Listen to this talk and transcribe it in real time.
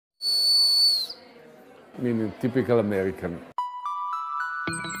meaning typical American.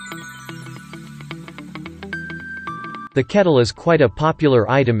 The kettle is quite a popular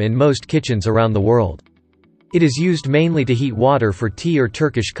item in most kitchens around the world. It is used mainly to heat water for tea or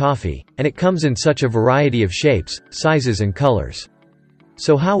Turkish coffee, and it comes in such a variety of shapes, sizes and colors.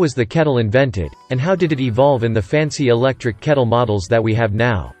 So how was the kettle invented, and how did it evolve in the fancy electric kettle models that we have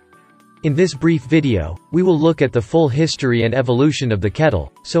now? In this brief video, we will look at the full history and evolution of the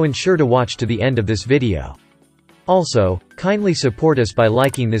kettle, so ensure to watch to the end of this video. Also, kindly support us by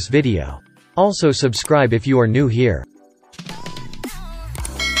liking this video. Also subscribe if you are new here.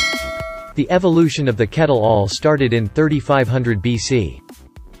 The evolution of the kettle all started in 3500 BC.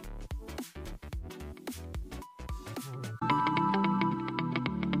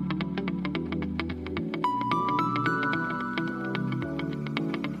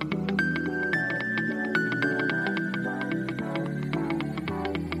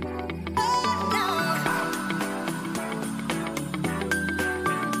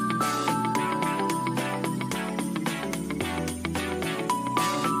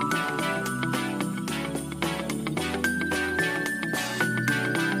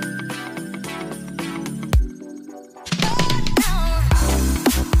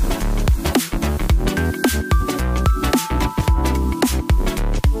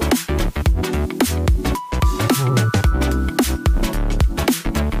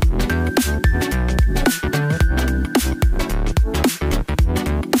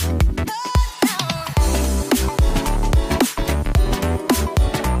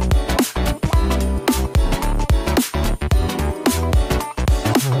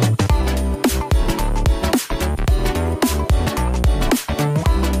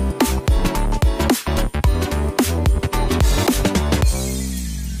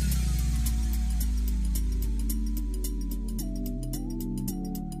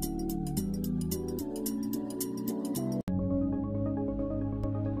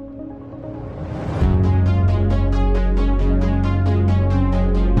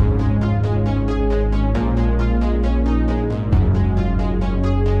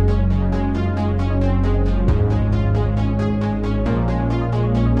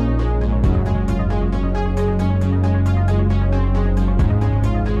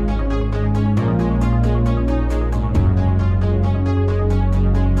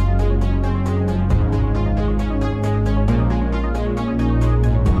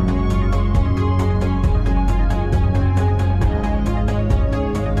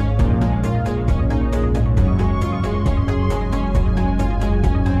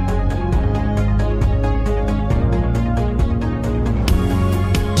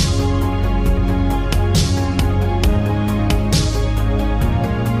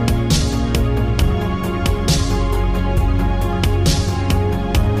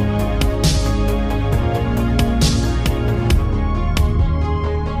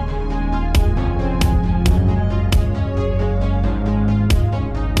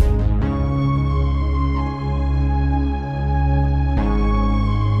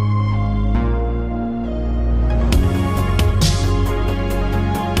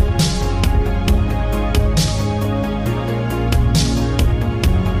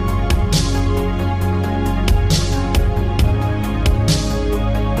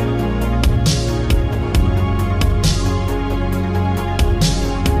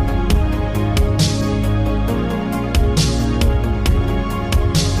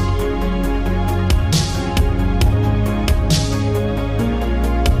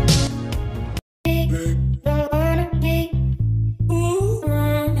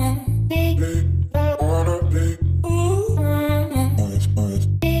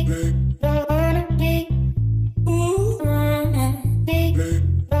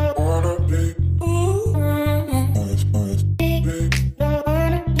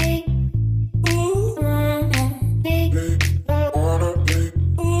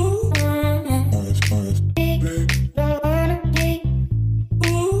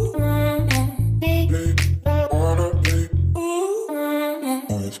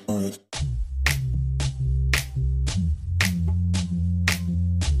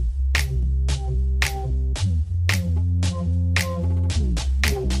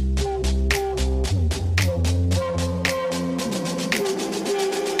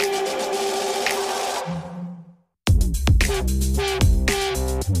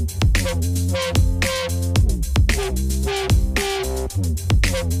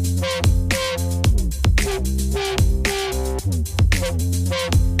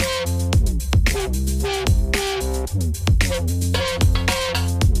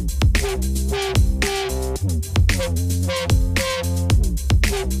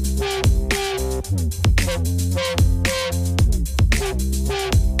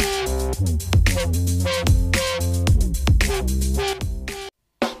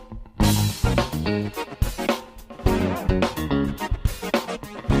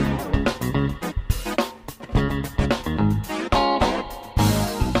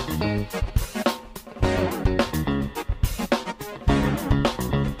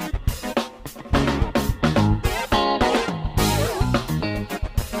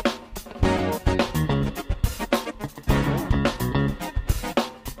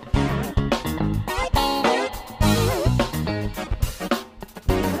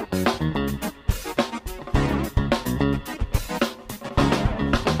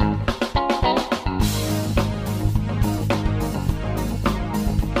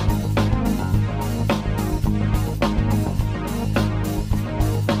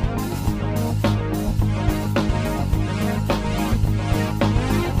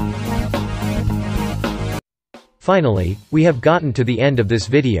 Finally, we have gotten to the end of this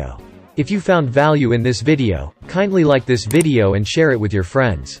video. If you found value in this video, kindly like this video and share it with your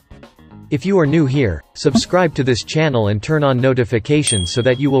friends. If you are new here, subscribe to this channel and turn on notifications so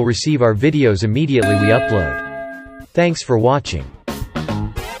that you will receive our videos immediately we upload. Thanks for watching.